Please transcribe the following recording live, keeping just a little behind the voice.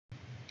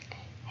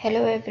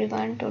Hello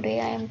everyone, today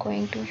I am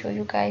going to show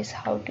you guys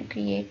how to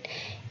create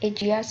a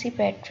GRC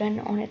pattern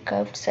on a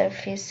curved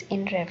surface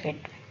in Revit.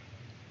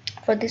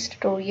 For this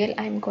tutorial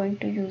I am going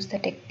to use the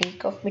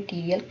technique of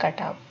material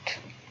cutout.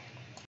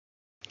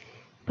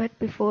 But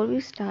before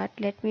we start,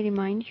 let me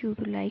remind you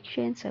to like,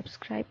 share and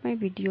subscribe my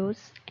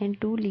videos and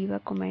do leave a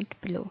comment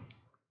below.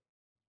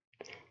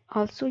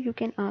 Also you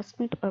can ask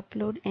me to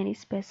upload any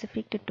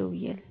specific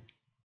tutorial.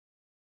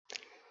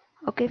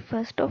 Okay,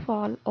 first of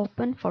all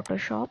open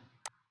Photoshop.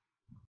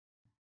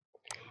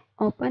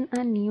 Open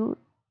a new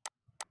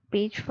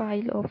page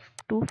file of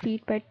 2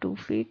 feet by 2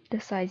 feet. The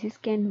sizes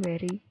can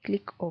vary.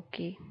 Click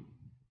OK.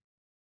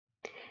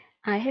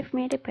 I have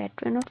made a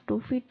pattern of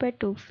 2 feet by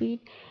 2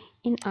 feet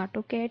in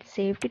AutoCAD,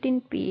 saved it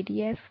in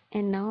PDF,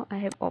 and now I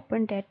have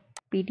opened that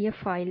PDF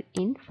file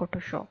in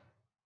Photoshop.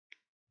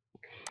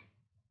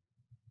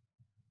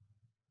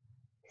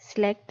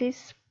 Select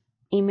this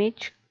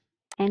image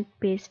and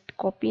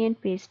copy and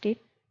paste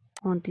it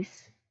on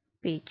this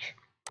page.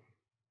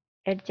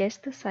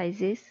 Adjust the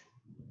sizes.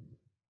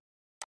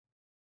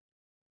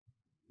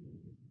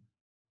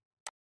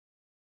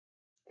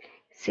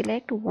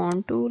 Select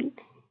Wand tool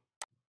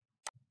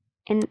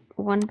and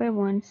one by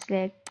one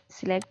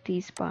select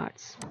these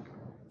parts.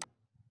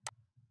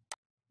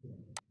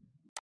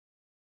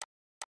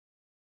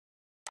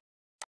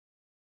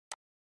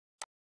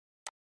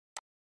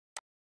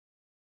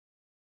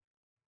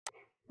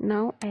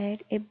 Now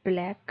add a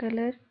black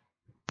color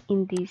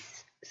in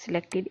these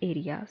selected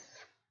areas.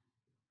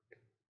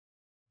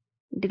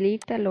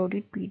 Delete the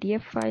loaded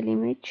PDF file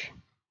image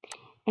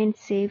and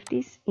save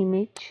this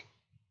image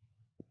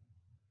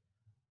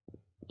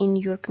in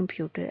your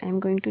computer. I'm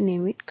going to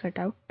name it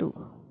Cutout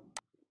 2.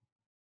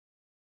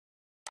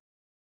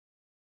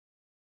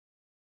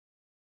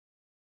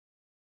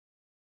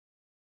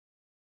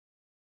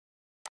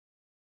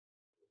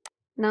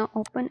 Now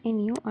open a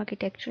new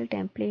architectural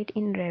template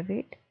in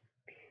Revit.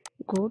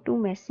 Go to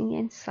Meshing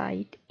and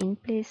Site, In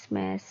Place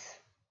Mesh.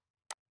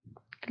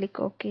 Click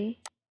OK.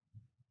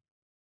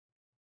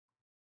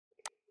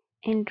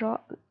 And draw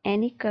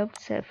any curved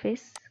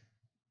surface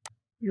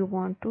you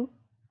want to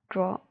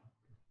draw.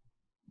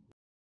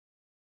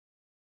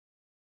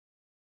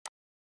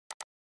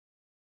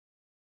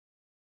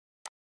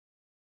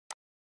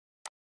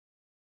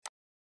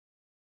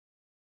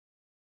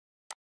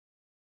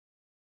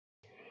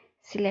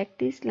 Select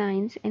these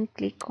lines and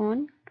click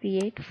on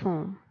Create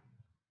Form.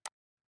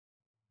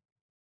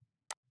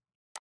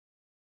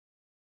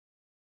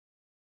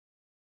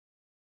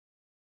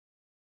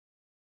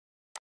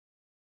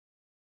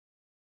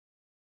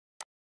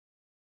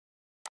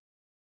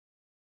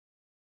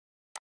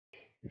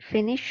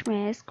 Finish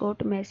mesh, go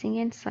to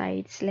Meshing and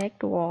Site,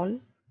 select Wall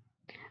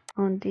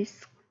on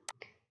this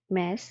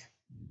mesh.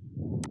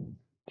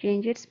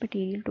 Change its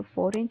material to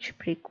 4-inch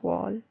brick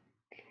wall.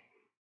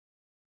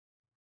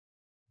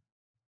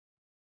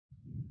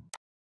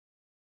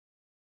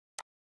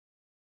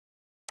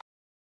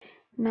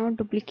 Now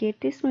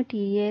duplicate this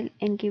material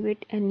and give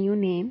it a new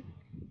name.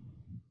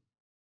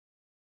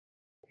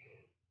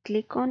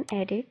 Click on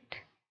Edit,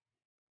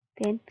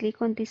 then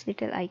click on this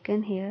little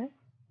icon here.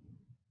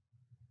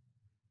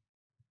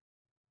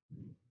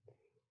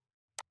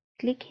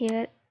 Click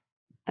here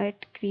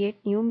at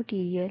Create New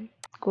Material,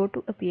 go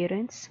to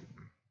Appearance.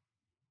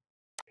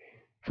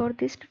 For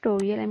this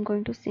tutorial, I'm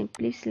going to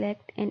simply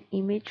select an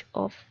image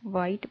of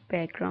white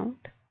background.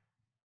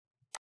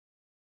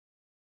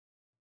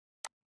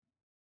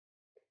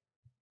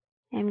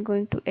 I'm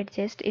going to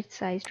adjust its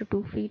size to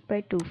 2 feet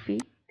by 2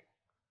 feet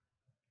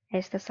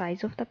as the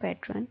size of the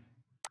pattern.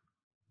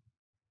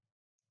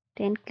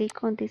 Then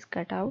click on these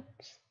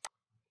cutouts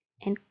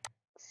and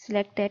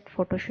select that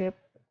Photoshop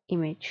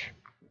image.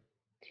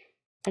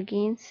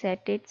 Again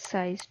set its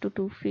size to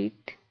 2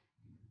 feet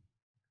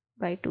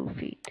by 2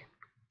 feet.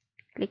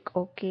 Click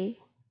OK.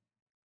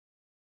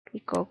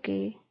 Click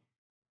OK.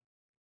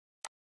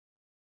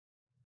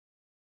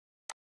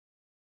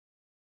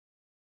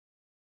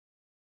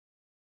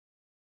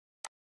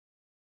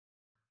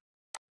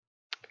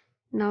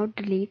 Now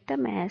delete the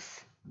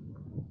mesh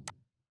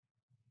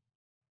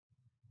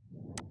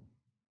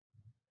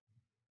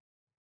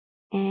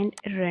and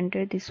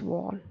render this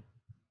wall.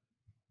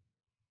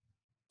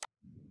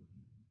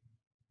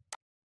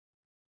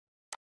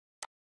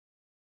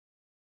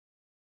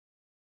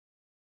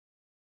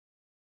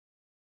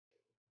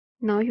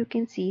 Now you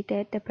can see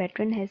that the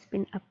pattern has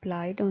been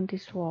applied on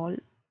this wall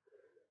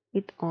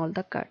with all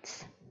the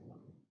cuts,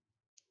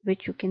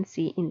 which you can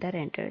see in the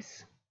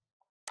renders.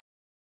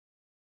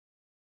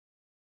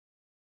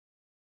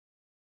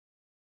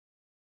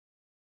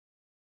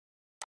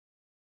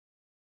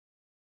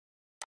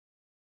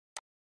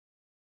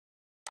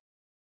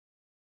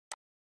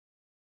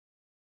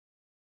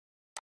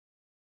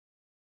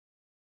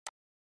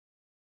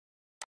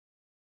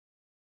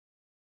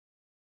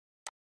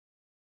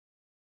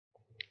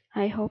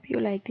 I hope you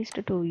like this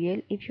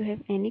tutorial. If you have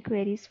any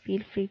queries,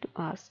 feel free to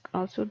ask.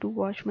 Also do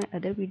watch my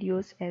other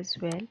videos as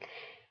well.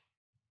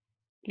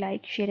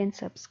 Like, share and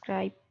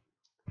subscribe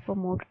for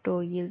more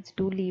tutorials.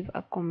 Do leave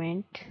a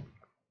comment.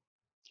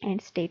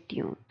 and stay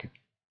tuned.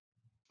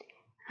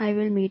 I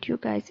will meet you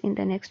guys in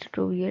the next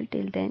tutorial.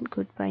 Till then,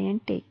 goodbye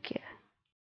and take care.